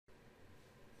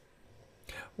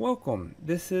Welcome.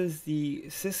 This is the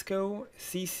Cisco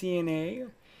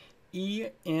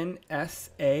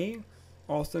CCNA3-ENSAv7,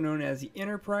 also known as the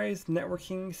Enterprise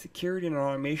Networking Security and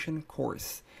Automation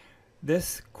course.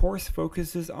 This course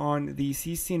focuses on the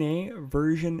CCNA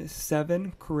version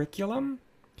 7 curriculum.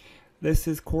 This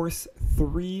is course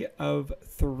 3 of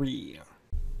 3.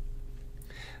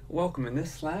 Welcome. In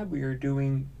this lab, we are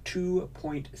doing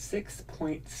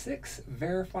 2.6.6,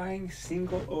 verifying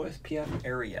single OSPF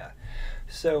area.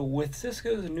 So with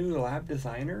Cisco's new lab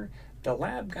designer, the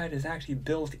lab guide is actually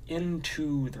built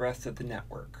into the rest of the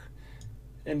network,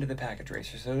 into the packet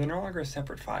tracer. So they're no longer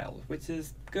separate files, which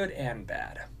is good and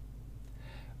bad.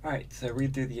 Alright, so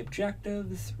read through the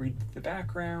objectives, read the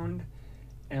background,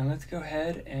 and let's go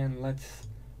ahead and let's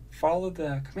follow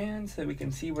the commands so that we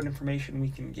can see what information we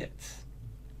can get.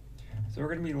 So we're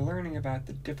going to be learning about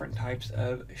the different types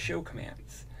of show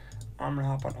commands. I'm going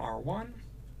to hop on R1,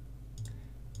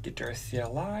 get to our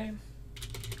CLI.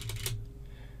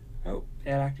 Oh,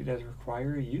 it actually does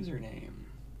require a username.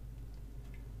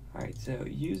 Alright, so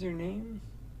username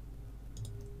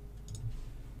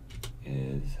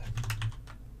is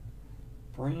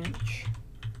branch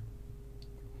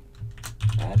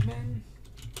admin,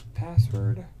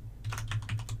 password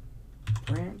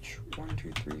branch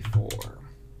 1234.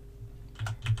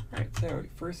 Alright, so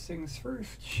first things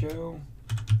first, show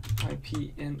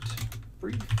IP int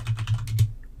brief.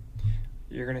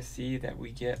 You're going to see that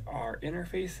we get our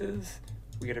interfaces,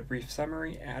 we get a brief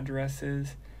summary,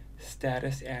 addresses,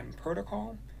 status, and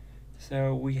protocol.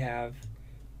 So we have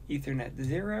Ethernet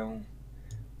 0,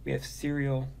 we have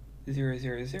serial 000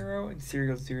 and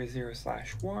serial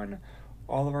 00/1.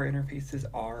 All of our interfaces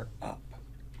are up.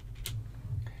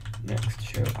 Next,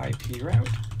 show IP route.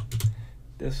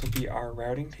 This will be our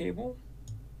routing table.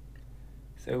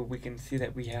 So we can see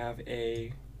that we have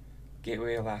a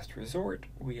gateway of last resort.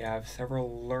 We have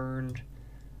several learned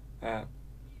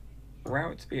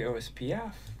routes via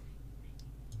OSPF.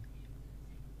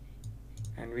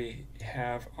 And we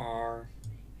have our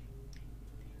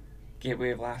gateway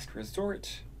of last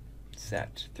resort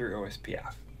set through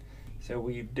OSPF. So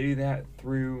we do that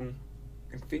through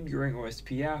configuring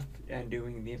OSPF and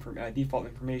doing the default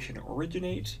information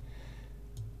originate.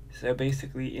 So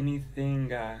basically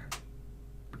anything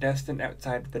destined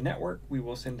outside of the network, we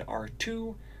will send to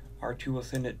R2. R2 will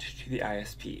send it to the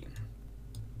ISP.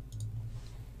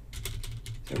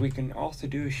 So we can also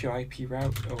do a show IP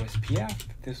route OSPF.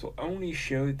 This will only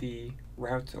show the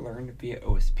routes learned via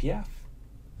OSPF.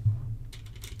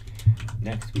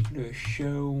 Next, we can do a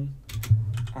show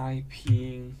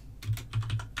IP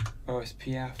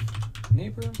OSPF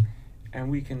neighbor, and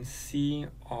we can see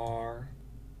our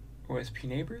OSP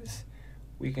neighbors.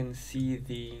 We can see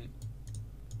the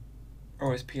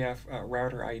OSPF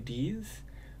router IDs.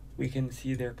 We can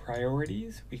see their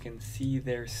priorities. We can see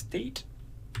their state.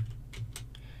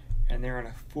 And they're in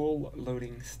a full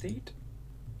loading state.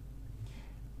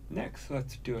 Next,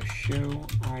 let's do a show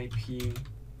IP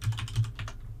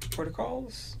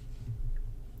protocols.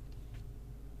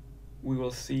 We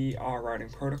will see our routing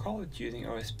protocol. It's using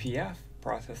OSPF,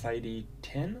 process ID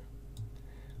 10.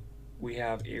 We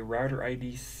have a router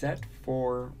ID set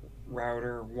for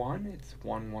router 1. It's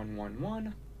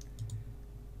 1111.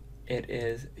 It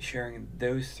is sharing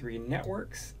those 3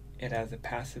 networks. It has a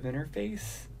passive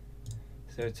interface,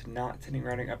 so it's not sending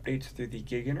routing updates through the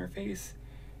gig interface,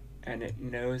 and it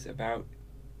knows about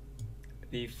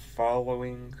the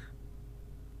following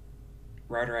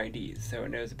router IDs. So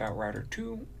it knows about router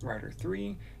 2, router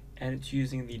 3, and it's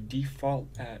using the default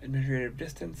administrative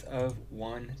distance of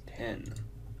 110.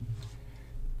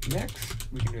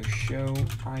 Next, we can do show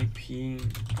IP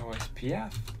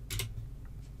OSPF.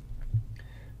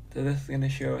 So this is going to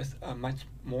show us a much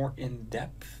more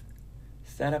in-depth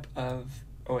setup of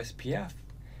OSPF.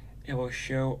 It will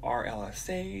show our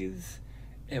LSAs.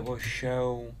 It will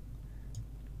show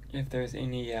if there's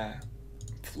any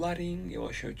flooding. It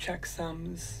will show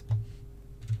checksums.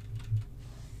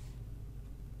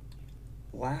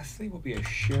 Lastly, will be a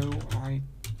show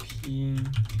IP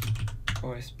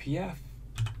OSPF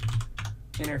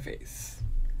interface.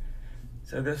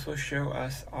 So this will show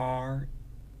us our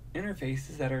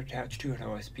interfaces that are attached to an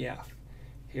OSPF.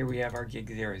 Here we have our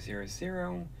gig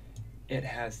 000. It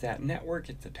has that network.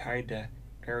 It's tied to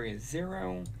area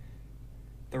 0.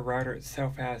 The router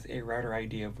itself has a router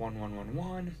ID of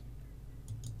 1111.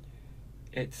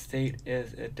 Its state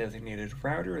is a designated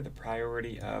router, the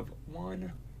priority of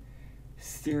 1.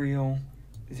 Serial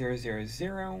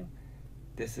 000.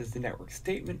 This is the network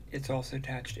statement. It's also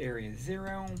attached to area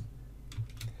 0.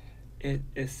 It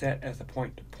is set as a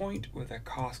point-to-point with a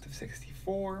cost of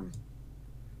 64.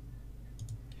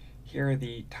 Here are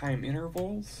the time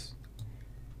intervals.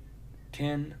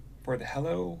 10 for the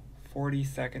hello, 40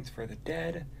 seconds for the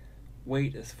dead,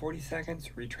 wait is 40 seconds,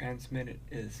 retransmit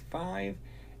is 5,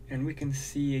 and we can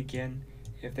see again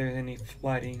if there's any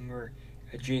flooding or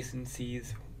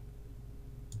adjacencies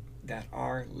that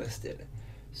are listed.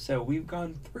 So we've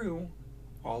gone through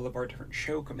all of our different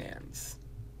show commands.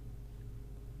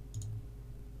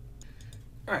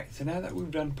 Alright, so now that we've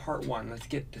done part 1, let's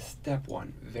get to step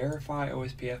 1, verify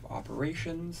OSPF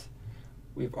operations.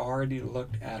 We've already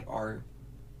looked at our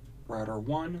router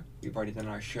 1, we've already done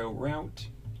our show route,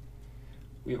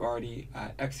 we've already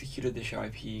executed the show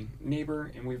IP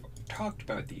neighbor, and we've talked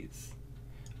about these.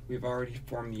 We've already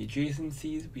formed the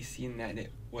adjacencies. We've seen that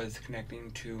it was connecting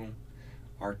to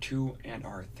R2 and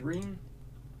R3.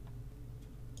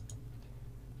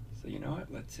 So you know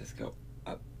what, let's just go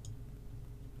up.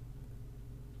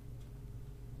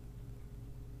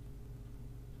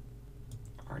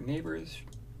 Our neighbors,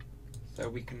 so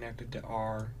we connected to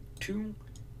R2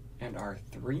 and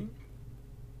R3.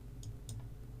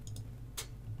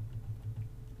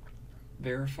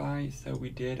 Verify, so we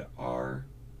did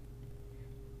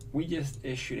we just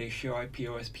issued a show IP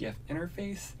OSPF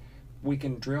interface. We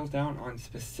can drill down on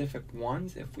specific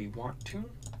ones if we want to.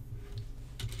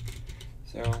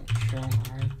 So show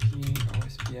IP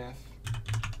OSPF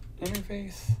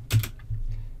interface.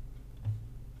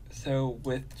 So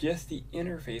with just the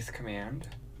interface command,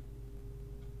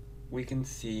 we can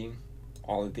see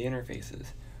all of the interfaces,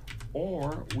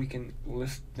 or we can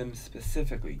list them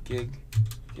specifically, gig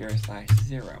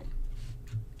 0/0.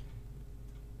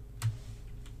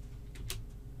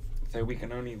 So we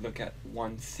can only look at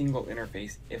one single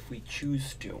interface if we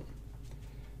choose to.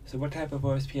 So what type of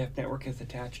OSPF network is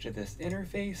attached to this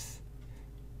interface?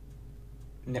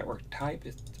 Network type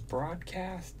is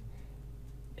broadcast.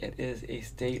 It is a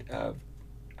state of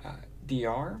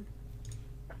DR.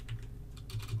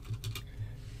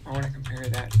 I want to compare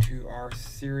that to our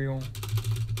serial.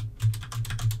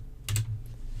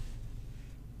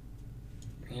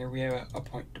 Here we have a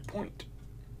point-to-point.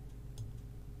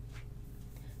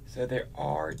 So there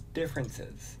are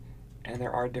differences, and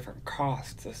there are different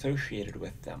costs associated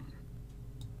with them.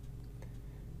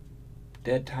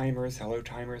 Dead timers, hello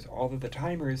timers, all of the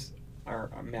timers are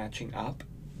matching up,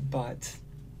 but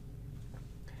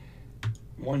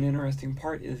one interesting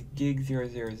part is gig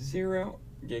 0/0,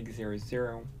 gig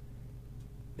 0/0.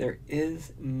 There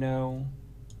is no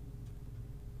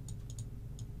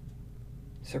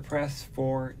suppress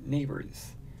for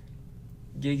neighbors.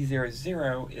 Gig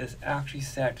 0/0 is actually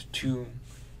set to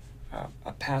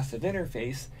a passive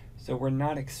interface, so we're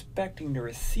not expecting to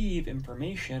receive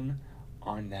information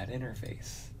on that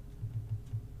interface.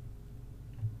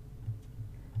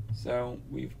 So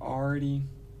we've already,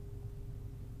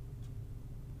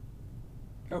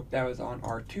 oh, that was on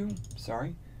R2,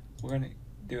 sorry. We're going to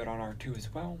do it on R2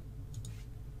 as well.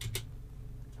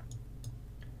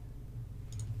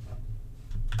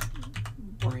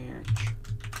 Branch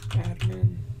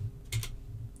admin,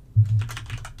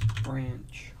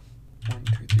 branch 1,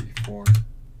 2, 3, 4.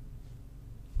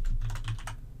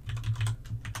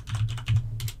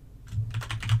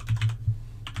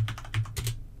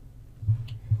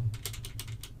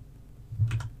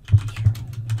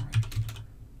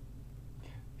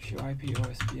 Show IP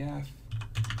OSPF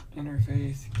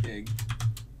interface gig.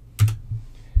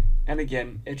 And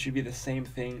again, it should be the same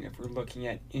thing if we're looking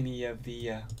at any of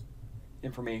the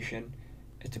information.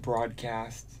 It's a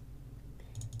broadcast.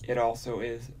 It also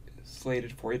is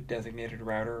slated for a designated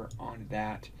router on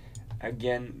that.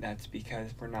 Again, that's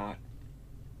because we're not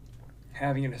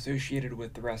having it associated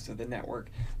with the rest of the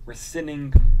network. We're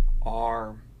sending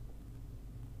our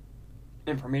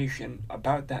information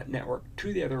about that network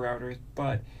to the other routers,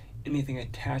 but anything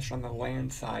attached on the LAN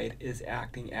side is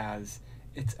acting as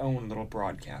its own little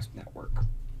broadcast network.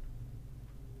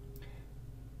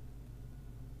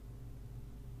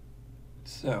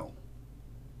 So,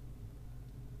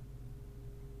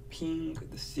 ping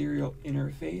the serial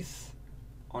interface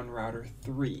on router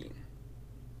 3.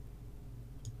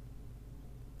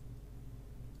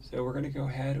 So we're going to go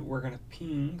ahead, we're going to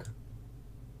ping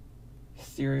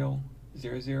serial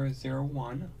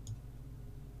 0001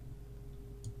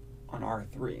 on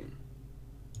R3.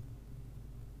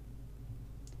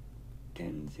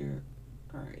 10.0,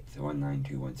 alright, so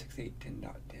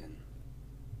 192.168.10.10.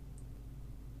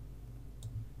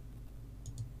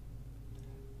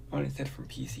 Oh, and it's set from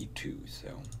PC2,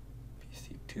 so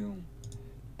PC2,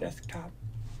 desktop,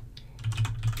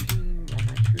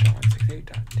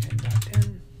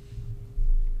 192.168.10.10,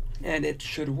 and it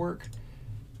should work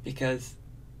because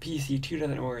PC2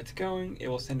 doesn't know where it's going. It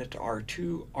will send it to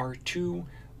R2. R2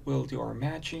 we'll do our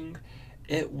matching.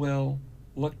 It will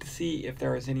look to see if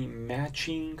there is any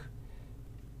matching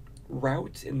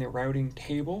routes in the routing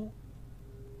table.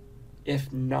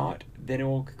 If not, then it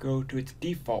will go to its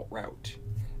default route.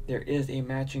 There is a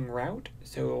matching route,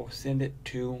 so it will send it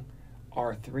to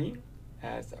R3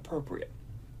 as appropriate,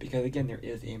 because again, there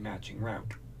is a matching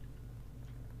route.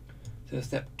 So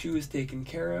step 2 is taken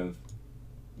care of.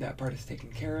 That part is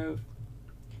taken care of.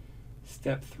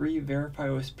 Step 3, verify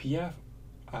OSPF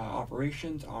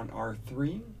operations on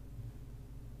R3.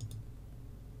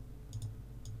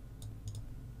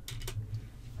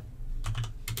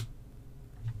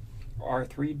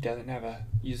 R3 doesn't have a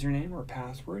username or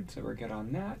password, so we're good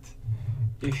on that.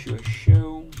 Issue a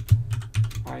show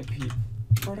IP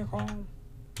protocol.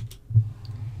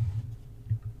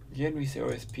 Again, we see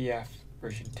OSPF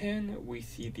version 10. We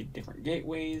see the different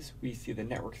gateways. We see the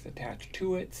networks attached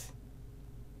to it.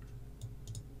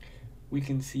 We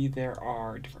can see there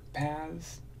are different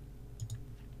paths.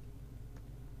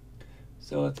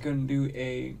 So let's go and do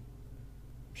a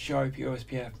show IP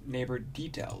OSPF neighbor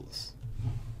details.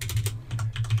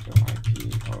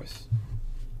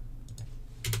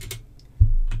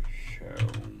 Show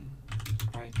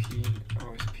IP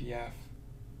OSPF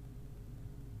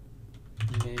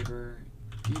neighbor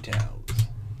details.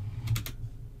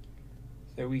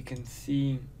 So we can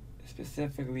see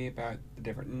specifically about the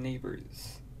different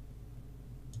neighbors.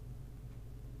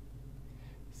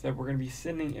 So we're going to be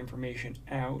sending information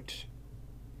out,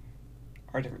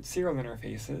 our different serial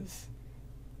interfaces.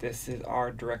 This is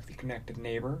our directly connected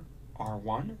neighbor,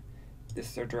 R1.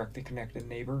 This is our directly connected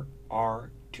neighbor,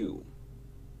 R2.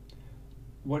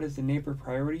 What is the neighbor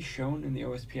priority shown in the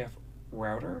OSPF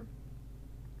router?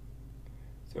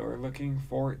 So what we're looking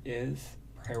for is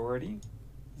priority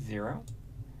 0,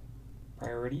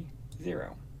 priority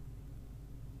 0.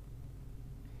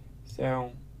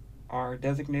 So our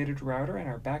designated router and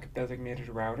our backup designated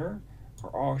router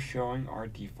are all showing our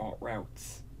default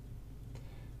routes.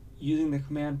 Using the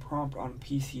command prompt on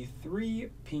PC3,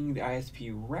 ping the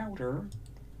ISP router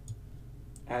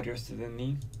address is in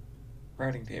the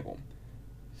routing table.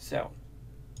 So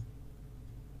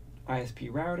ISP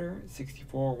router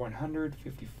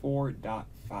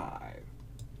 64.154.5.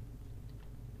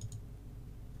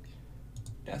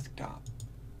 Desktop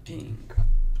ping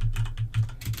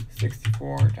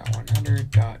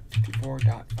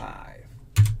 64.100.54.5.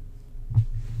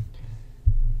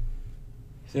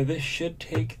 So this should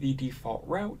take the default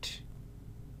route,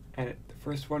 and the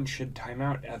first one should time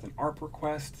out as an ARP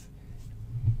request.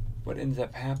 What ends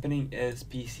up happening is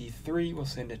PC3 will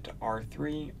send it to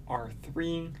R3.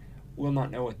 R3 will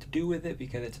not know what to do with it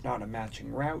because it's not a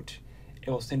matching route. It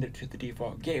will send it to the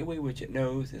default gateway, which it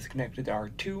knows is connected to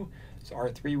R2. So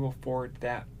R3 will forward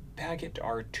that packet to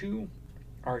R2.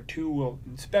 R2 will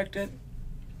inspect it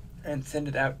and send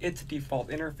it out its default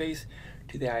interface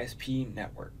to the ISP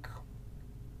network.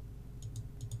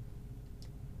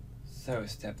 So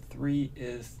step 3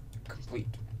 is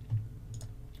complete.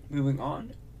 Moving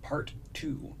on, part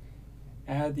 2.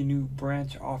 Add the new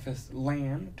branch office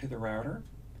LAN to the router.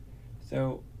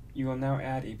 So you will now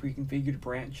add a pre-configured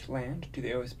branch LAN to the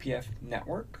OSPF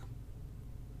network.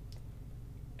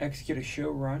 Execute a show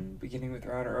run beginning with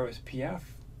router OSPF.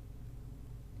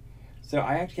 So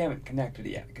I actually haven't connected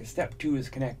it yet because step 2 is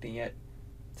connecting it.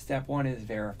 Step 1 is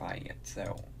verifying it.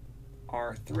 So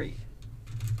R3.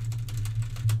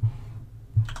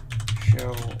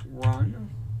 Show run.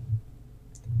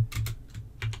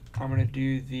 I'm going to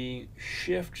do the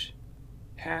shift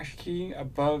hash key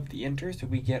above the enter so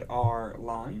we get our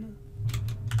line.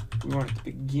 We want it to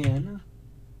begin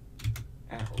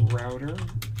at router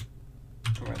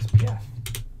OSPF.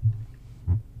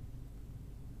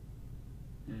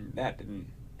 That didn't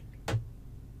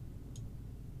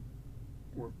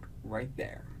work right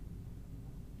there.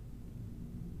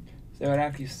 So it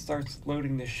actually starts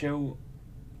loading the show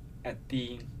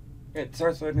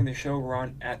loading the show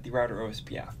run at the router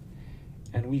OSPF.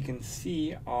 And we can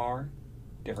see our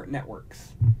different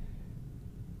networks.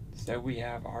 So we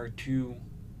have our 2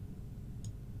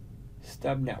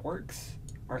 stub networks,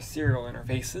 our serial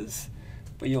interfaces,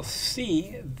 but you'll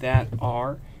see that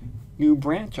our new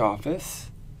branch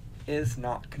office is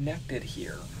not connected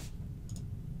here.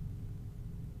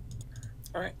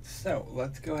 Alright, so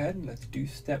let's go ahead and let's do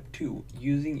step 2.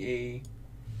 Using a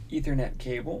Ethernet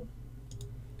cable,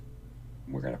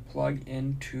 we're going to plug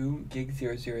into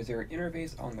gig000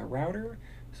 interface on the router.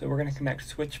 So we're going to connect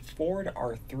switch 4 to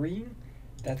R3.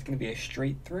 That's going to be a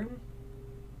straight through.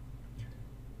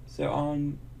 So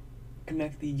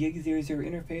connect the gig00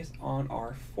 interface on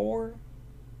R4.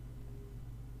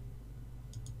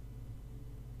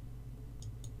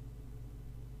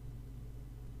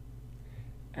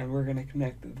 and we're going to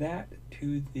connect that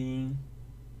to the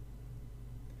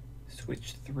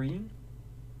switch 3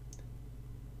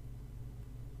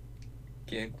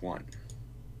 gig 1.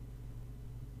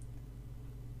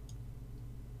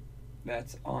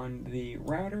 That's on the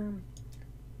router.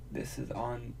 This is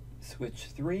on switch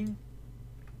 3.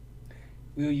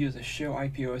 We'll use a show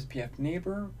IP OSPF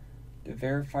neighbor to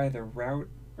verify the router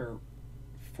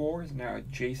 4 is now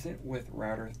adjacent with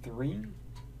router 3.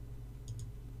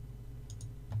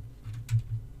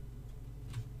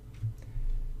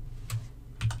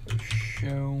 So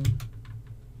show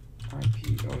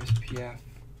IP OSPF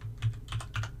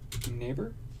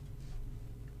neighbor.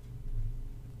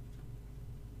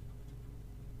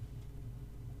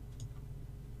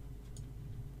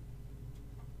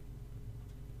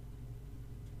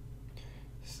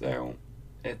 So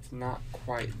it's not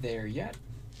quite there yet.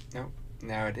 Nope,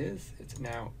 now it is. It's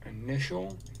now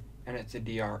initial, and it's a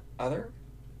DR other.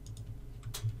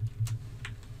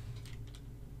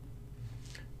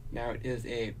 Now it is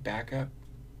a backup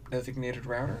designated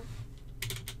router.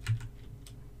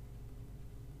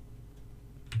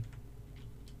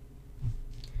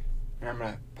 And I'm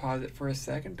going to pause it for a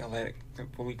second to let it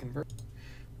fully convert.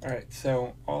 Alright,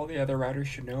 so all the other routers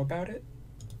should know about it.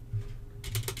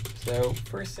 So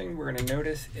first thing we're going to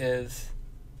notice is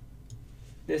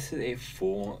this is a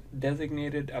full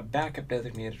designated, a backup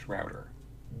designated router.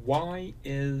 Why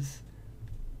is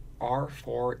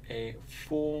R4 a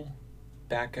full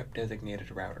backup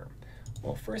designated router?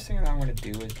 Well, first thing that I want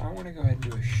to do is I want to go ahead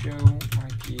and do a show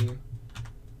IP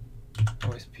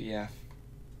OSPF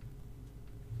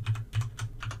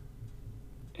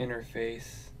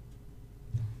interface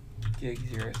gig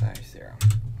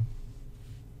 0/0.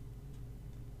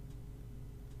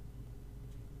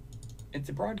 It's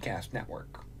a broadcast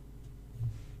network.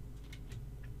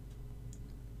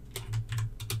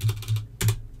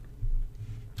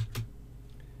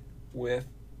 With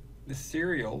the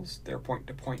serials, they're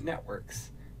point-to-point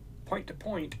networks.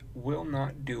 Point-to-point will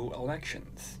not do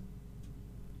elections.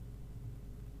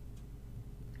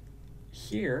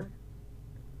 Here,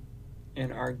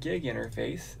 in our gig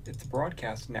interface, it's a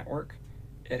broadcast network.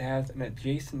 It has an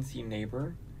adjacency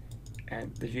neighbor,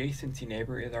 and the adjacency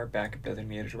neighbor is our backup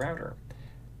designated router.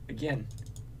 Again,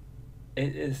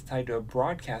 it is tied to a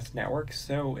broadcast network,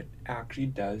 so it actually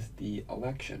does the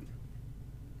election.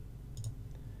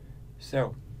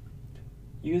 So,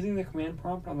 using the command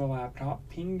prompt on the laptop,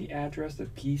 ping the address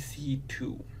of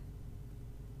PC2.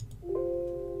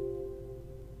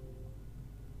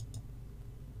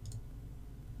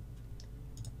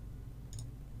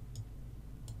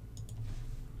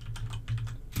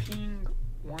 Ping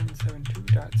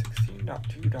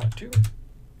 172.16.2.2,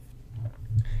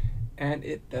 and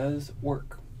it does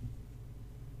work.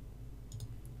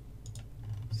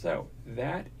 So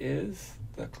that is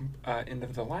the end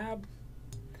of the lab.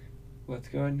 Let's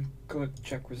go ahead and click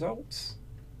check results.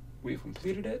 We've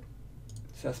completed it.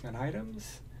 Assessment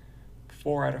items,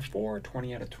 4 out of 4,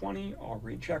 20 out of 20, all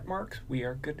read check marks. We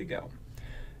are good to go.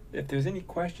 If there's any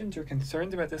questions or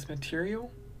concerns about this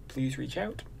material, please reach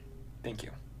out. Thank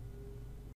you.